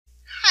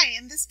Hi,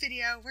 in this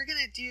video we're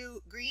going to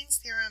do Green's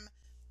theorem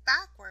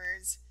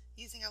backwards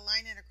using a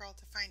line integral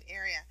to find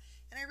area.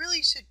 And I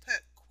really should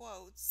put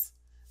quotes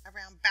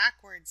around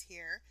backwards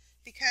here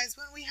because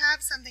when we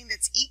have something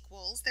that's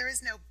equals, there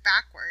is no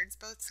backwards,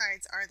 both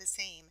sides are the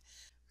same.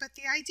 But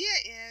the idea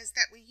is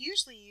that we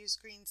usually use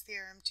Green's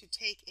theorem to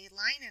take a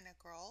line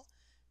integral,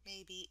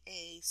 maybe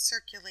a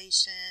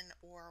circulation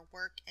or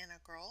work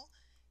integral,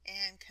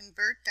 and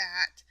convert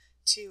that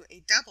to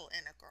a double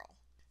integral.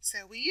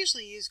 So we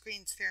usually use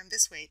Green's theorem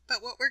this way,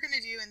 but what we're going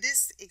to do in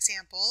this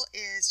example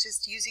is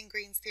just using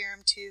Green's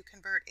theorem to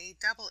convert a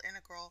double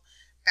integral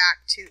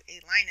back to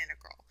a line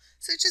integral.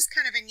 So it's just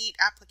kind of a neat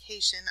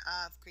application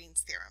of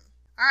Green's theorem.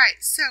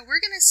 Alright, so we're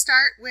going to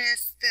start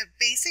with the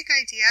basic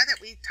idea that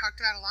we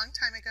talked about a long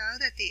time ago,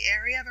 that the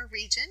area of a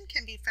region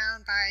can be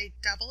found by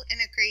double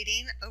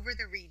integrating over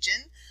the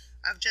region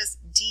of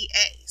just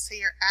dA. So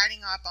you're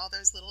adding up all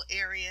those little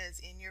areas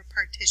in your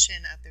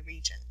partition of the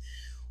region.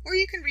 Or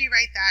you can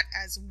rewrite that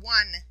as 1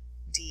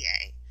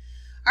 dA.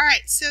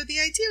 Alright, so the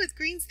idea with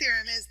Green's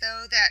theorem is,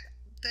 though, that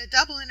the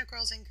double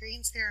integrals in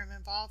Green's theorem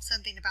involve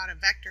something about a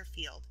vector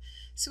field.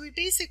 So we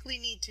basically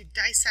need to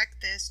dissect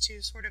this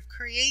to sort of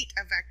create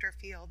a vector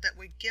field that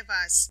would give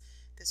us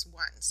this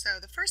 1. So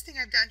the first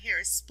thing I've done here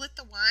is split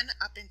the 1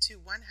 up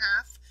into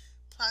 1/2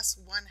 plus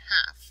 1/2.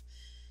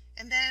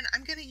 And then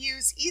I'm going to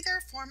use either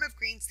form of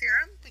Green's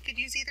theorem. We could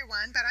use either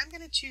one, but I'm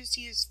going to choose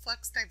to use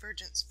Flux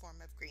divergence form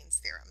of Green's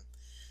theorem.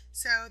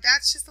 So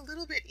that's just a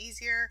little bit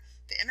easier.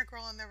 The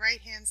integral on the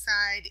right-hand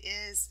side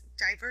is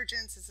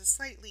divergence is a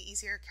slightly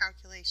easier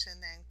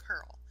calculation than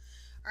curl.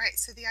 All right,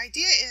 so the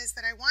idea is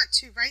that I want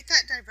to write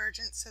that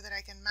divergence so that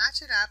I can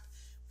match it up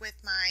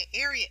with my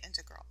area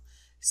integral.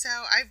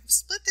 So I've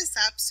split this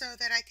up so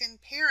that I can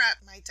pair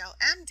up my del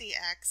m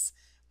dx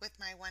with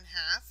my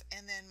 1/2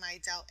 and then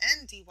my del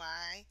n dy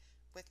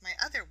with my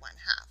other 1/2.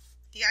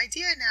 The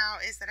idea now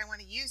is that I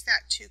want to use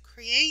that to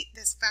create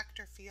this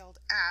vector field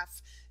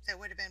f that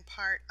would have been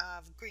part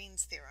of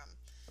Green's theorem.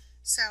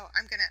 So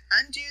I'm going to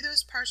undo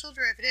those partial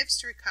derivatives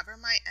to recover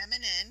my m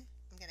and n.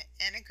 I'm going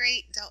to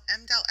integrate del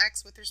m del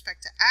x with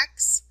respect to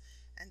x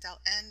and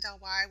del n del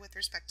y with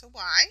respect to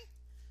y.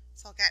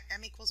 So I'll get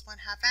m equals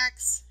 1/2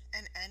 x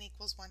and n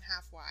equals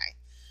 1/2 y.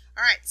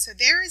 All right, so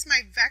there is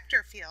my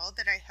vector field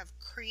that I have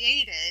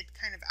created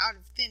kind of out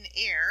of thin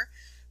air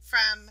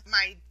from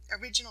my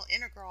original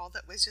integral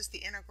that was just the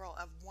integral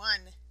of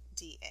 1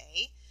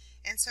 dA.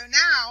 And so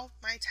now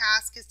my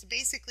task is to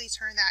basically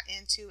turn that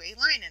into a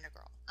line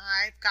integral.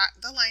 I've got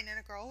the line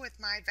integral with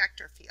my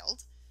vector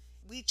field.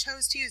 We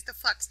chose to use the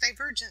flux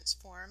divergence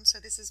form, so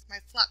this is my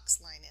flux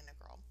line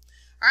integral.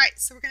 All right,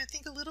 so we're going to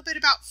think a little bit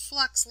about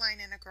flux line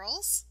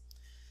integrals.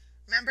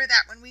 Remember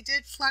that when we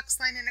did flux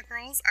line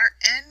integrals, our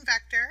n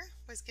vector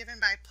was given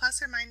by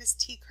plus or minus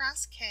t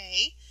cross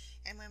k,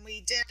 and when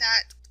we did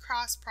that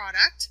cross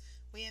product,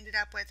 we ended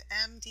up with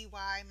m dy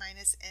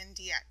minus n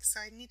dx. So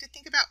I need to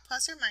think about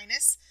plus or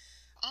minus.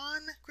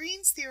 On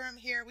Green's theorem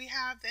here, we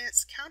have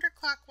this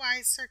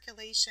counterclockwise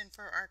circulation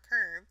for our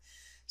curve.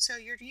 So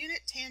your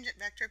unit tangent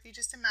vector, if you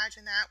just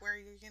imagine that, where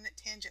your unit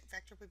tangent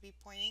vector would be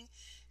pointing,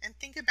 and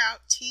think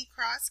about t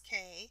cross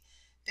k,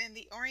 then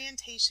the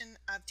orientation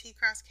of t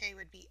cross k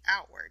would be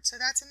outward. So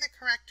that's in the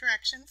correct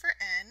direction for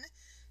n.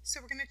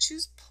 So we're going to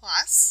choose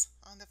plus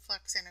on the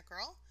flux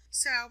integral.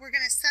 So we're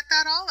going to set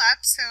that all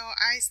up. So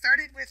I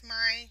started with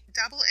my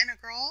double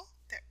integral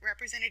that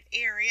represented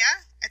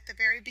area at the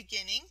very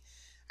beginning.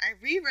 I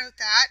rewrote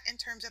that in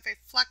terms of a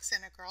flux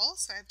integral.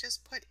 So I've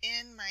just put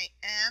in my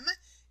m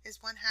is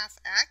 1/2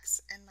 x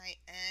and my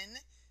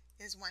n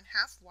is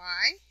 1/2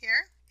 y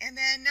here. And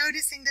then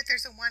noticing that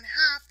there's a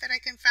 1/2 that I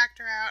can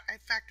factor out, I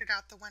factored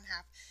out the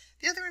 1/2.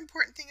 The other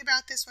important thing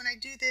about this when I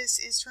do this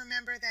is to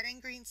remember that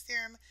in Green's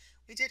theorem,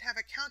 we did have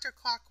a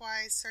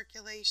counterclockwise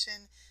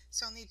circulation,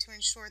 so I'll need to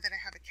ensure that I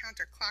have a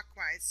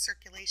counterclockwise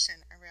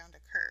circulation around a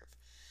curve.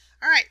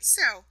 All right,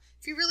 so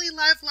if you really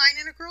love line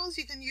integrals,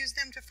 you can use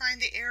them to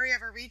find the area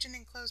of a region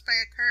enclosed by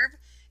a curve.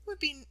 It would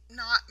be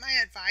not my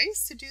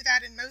advice to do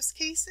that in most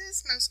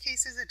cases. Most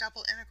cases, a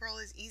double integral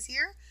is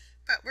easier,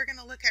 but we're going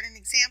to look at an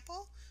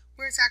example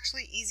where it's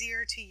actually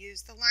easier to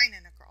use the line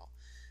integral.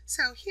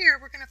 So here,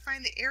 we're going to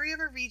find the area of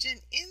a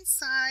region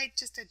inside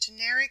just a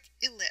generic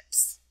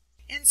ellipse.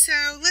 And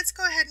so let's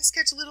go ahead and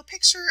sketch a little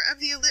picture of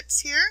the ellipse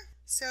here.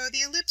 So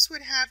the ellipse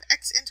would have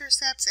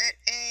x-intercepts at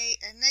a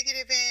and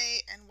negative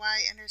a, and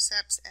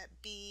y-intercepts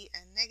at b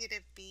and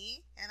negative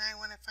b, and I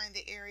want to find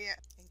the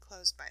area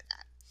enclosed by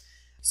that.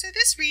 So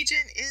this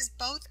region is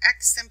both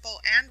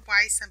x-simple and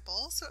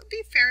y-simple, so it would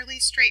be fairly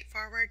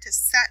straightforward to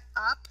set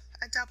up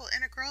a double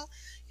integral.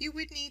 You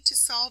would need to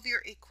solve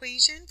your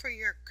equation for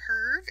your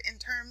curve in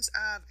terms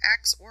of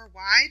x or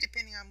y,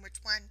 depending on which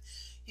one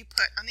you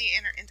put on the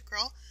inner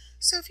integral.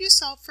 So if you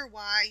solve for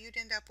y, you'd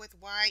end up with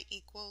y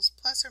equals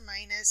plus or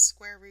minus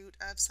square root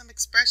of some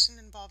expression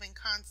involving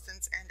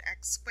constants and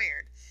x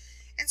squared.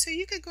 And so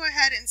you could go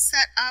ahead and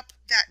set up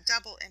that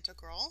double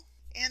integral.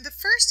 And the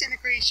first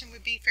integration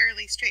would be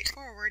fairly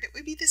straightforward. It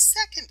would be the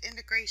second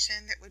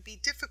integration that would be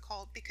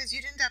difficult because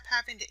you'd end up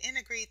having to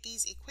integrate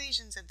these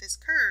equations of this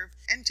curve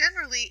and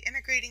generally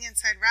integrating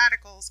inside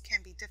radicals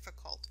can be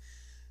difficult.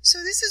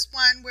 So this is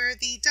one where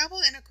the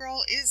double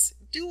integral is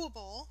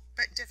doable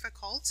but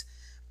difficult,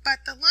 but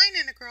the line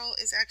integral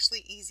is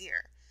actually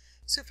easier.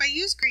 So if I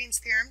use Green's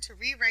theorem to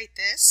rewrite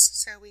this,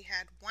 so we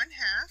had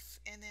 1/2,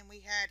 and then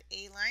we had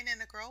a line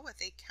integral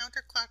with a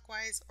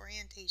counterclockwise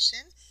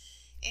orientation,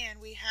 and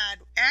we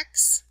had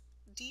x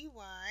dy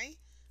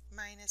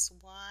minus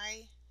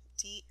y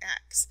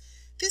dx.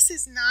 This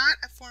is not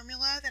a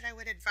formula that I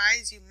would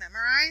advise you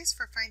memorize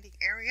for finding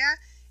area.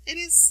 It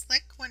is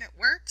slick when it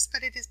works,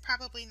 but it is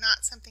probably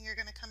not something you're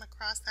going to come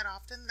across that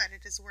often that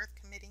it is worth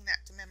committing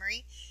that to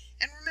memory.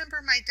 And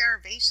remember my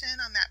derivation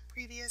on that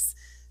previous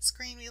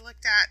screen we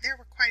looked at, there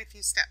were quite a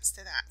few steps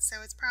to that.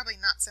 So it's probably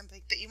not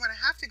something that you want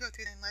to have to go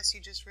through unless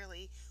you just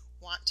really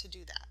want to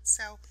do that.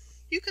 So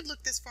you could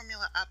look this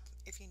formula up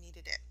if you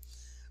needed it.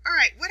 All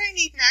right, what I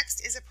need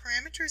next is a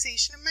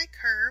parameterization of my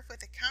curve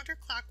with a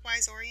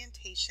counterclockwise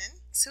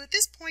orientation. So at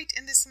this point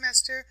in the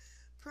semester,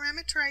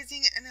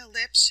 parameterizing an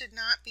ellipse should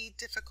not be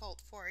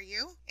difficult for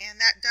you, and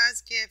that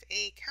does give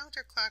a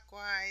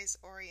counterclockwise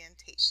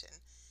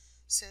orientation.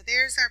 So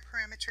there's our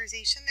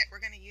parameterization that we're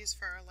going to use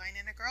for our line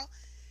integral.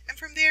 And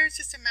from there, it's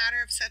just a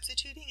matter of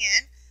substituting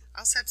in.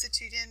 I'll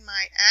substitute in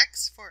my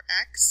x for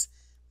x,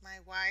 my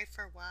y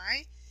for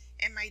y,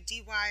 and my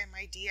dy and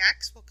my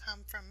dx will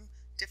come from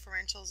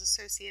differentials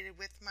associated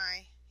with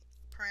my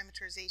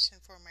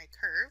parameterization for my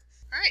curve.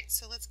 All right,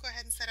 so let's go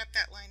ahead and set up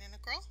that line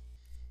integral.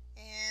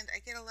 And I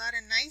get a lot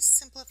of nice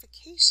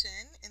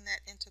simplification in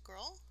that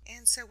integral.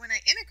 And so when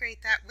I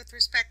integrate that with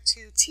respect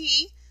to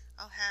t,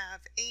 I'll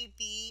have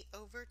ab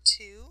over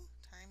 2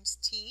 times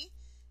t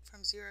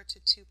from 0 to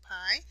 2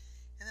 pi.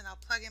 And then I'll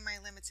plug in my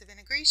limits of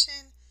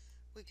integration.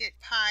 We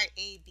get pi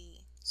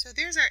ab. So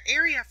there's our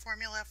area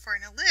formula for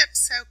an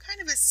ellipse. So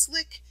kind of a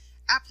slick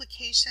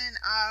application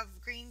of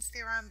Green's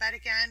theorem, but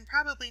again,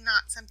 probably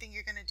not something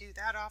you're going to do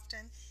that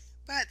often.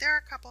 But there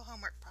are a couple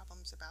homework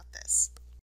problems about this.